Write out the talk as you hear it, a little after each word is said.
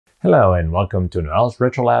Hello and welcome to Noel's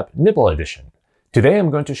RetroLab Nibble edition. Today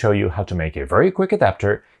I'm going to show you how to make a very quick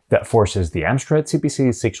adapter that forces the Amstrad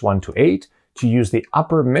CPC 6128 to use the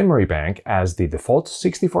upper memory bank as the default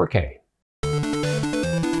 64K.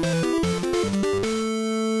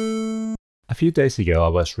 A few days ago I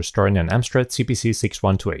was restoring an Amstrad CPC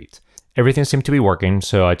 6128. Everything seemed to be working,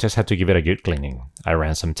 so I just had to give it a good cleaning. I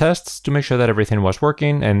ran some tests to make sure that everything was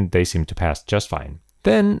working and they seemed to pass just fine.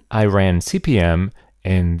 Then I ran CPM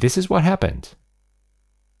and this is what happened.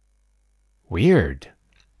 Weird.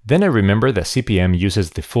 Then I remembered that CPM uses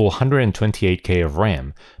the full 128K of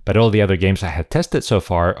RAM, but all the other games I had tested so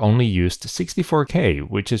far only used 64K,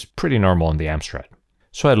 which is pretty normal on the Amstrad.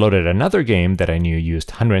 So I loaded another game that I knew used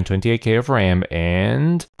 128K of RAM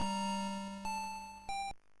and...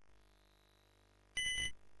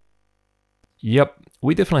 Yep,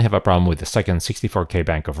 we definitely have a problem with the second 64K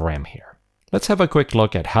bank of RAM here. Let's have a quick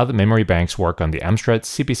look at how the memory banks work on the Amstrad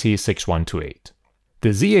CPC 6128. The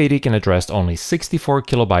Z80 can address only 64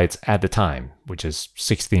 kilobytes at a time, which is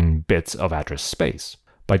 16 bits of address space.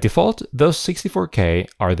 By default, those 64K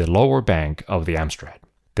are the lower bank of the Amstrad.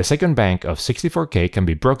 The second bank of 64K can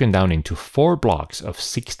be broken down into 4 blocks of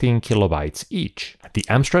 16 kilobytes each. The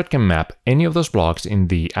Amstrad can map any of those blocks in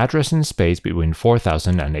the addressing space between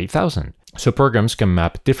 4000 and 8000. So programs can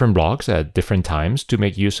map different blocks at different times to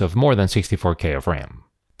make use of more than 64K of RAM.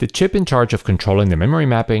 The chip in charge of controlling the memory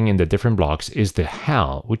mapping in the different blocks is the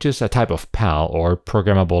HAL, which is a type of PAL or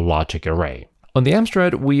Programmable Logic Array. On the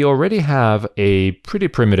Amstrad, we already have a pretty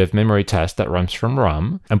primitive memory test that runs from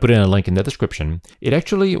ROM. I'm putting a link in the description. It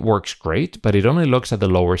actually works great, but it only looks at the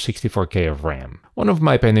lower 64K of RAM. One of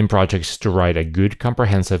my pending projects is to write a good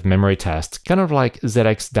comprehensive memory test, kind of like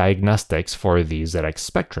ZX Diagnostics for the ZX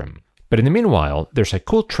Spectrum. But in the meanwhile, there's a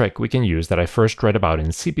cool trick we can use that I first read about in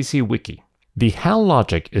CPC Wiki. The HAL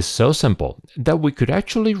logic is so simple that we could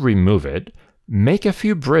actually remove it, make a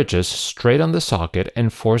few bridges straight on the socket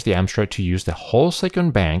and force the Amstrad to use the whole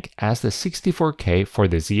second bank as the 64K for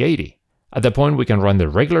the Z80. At that point we can run the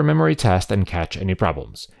regular memory test and catch any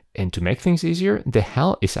problems. And to make things easier, the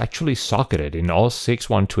HAL is actually socketed in all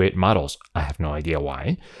 6128 models. I have no idea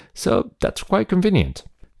why, so that's quite convenient.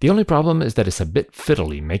 The only problem is that it's a bit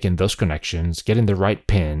fiddly making those connections, getting the right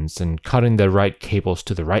pins, and cutting the right cables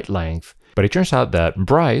to the right length. But it turns out that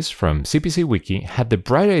Bryce from CPC Wiki had the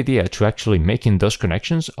bright idea to actually making those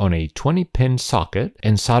connections on a 20-pin socket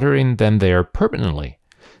and soldering them there permanently.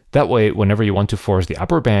 That way, whenever you want to force the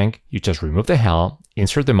upper bank, you just remove the HAL,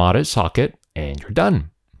 insert the modded socket, and you're done.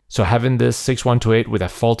 So having this 6128 with a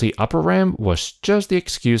faulty upper RAM was just the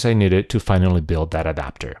excuse I needed to finally build that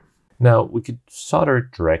adapter. Now, we could solder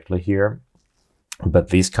directly here, but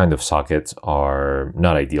these kind of sockets are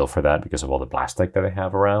not ideal for that because of all the plastic that I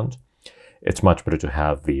have around. It's much better to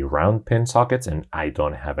have the round pin sockets, and I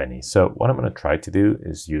don't have any. So what I'm going to try to do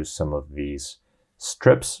is use some of these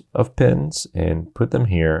strips of pins and put them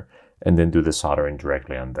here, and then do the soldering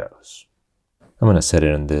directly on those. I'm going to set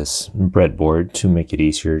it on this breadboard to make it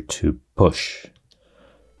easier to push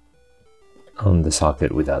on the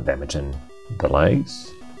socket without damaging the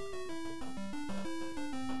legs.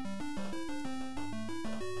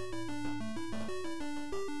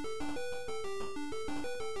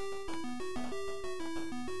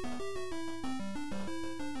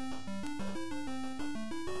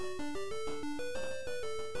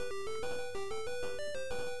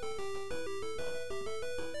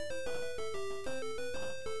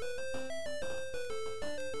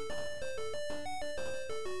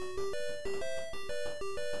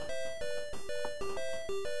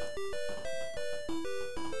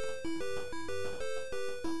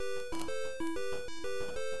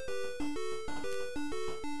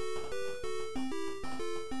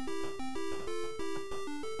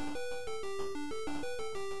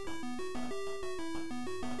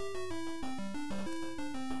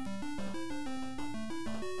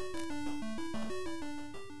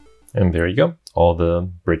 And there you go, all the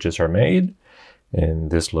bridges are made, and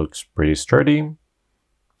this looks pretty sturdy.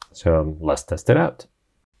 So let's test it out.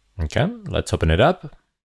 Okay, let's open it up.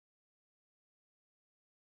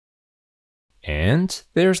 And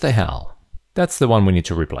there's the HAL. That's the one we need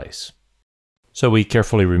to replace. So we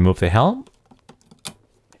carefully remove the HAL,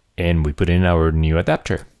 and we put in our new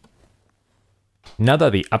adapter. Now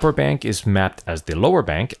that the upper bank is mapped as the lower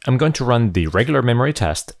bank, I'm going to run the regular memory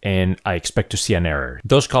test and I expect to see an error.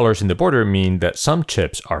 Those colors in the border mean that some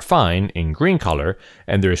chips are fine in green color,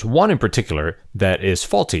 and there is one in particular that is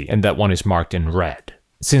faulty, and that one is marked in red.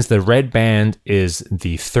 Since the red band is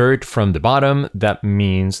the third from the bottom, that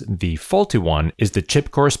means the faulty one is the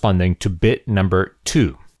chip corresponding to bit number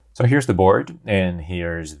 2. So here's the board, and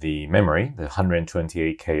here's the memory, the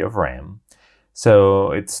 128K of RAM.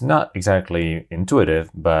 So it's not exactly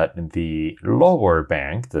intuitive, but the lower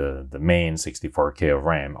bank, the main 64K of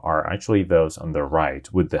RAM, are actually those on the right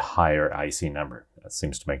with the higher IC number. That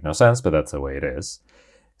seems to make no sense, but that's the way it is.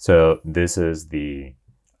 So this is the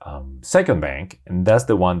second bank, and that's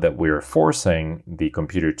the one that we're forcing the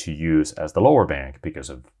computer to use as the lower bank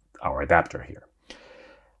because of our adapter here.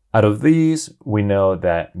 Out of these, we know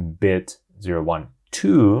that bit 0, 1,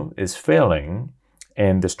 2 is failing,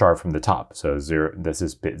 and they start from the top. So this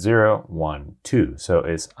is bit 0, 1, 2. So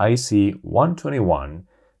it's IC 121,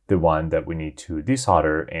 the one that we need to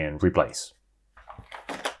desolder and replace.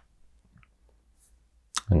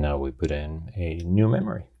 And now we put in a new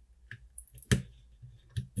memory.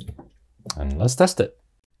 And let's test it.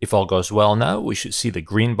 If all goes well now, we should see the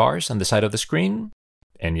green bars on the side of the screen.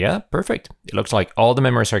 And yeah, perfect. It looks like all the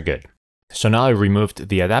memories are good. So now I removed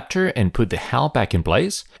the adapter and put the HAL back in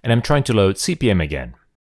place, and I'm trying to load CP/M again.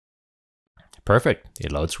 Perfect,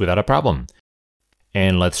 it loads without a problem.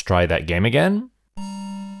 And let's try that game again.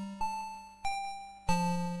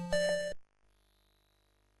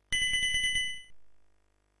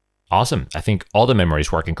 Awesome, I think all the memory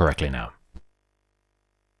is working correctly now.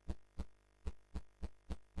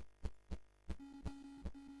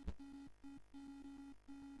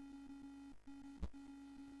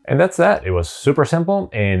 And that's that. It was super simple,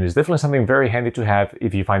 and it's definitely something very handy to have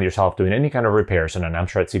if you find yourself doing any kind of repairs on an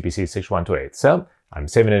Amstrad CPC 6128. So I'm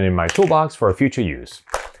saving it in my toolbox for future use.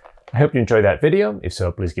 I hope you enjoyed that video. If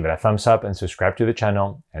so, please give it a thumbs up and subscribe to the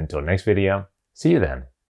channel. Until next video, see you then.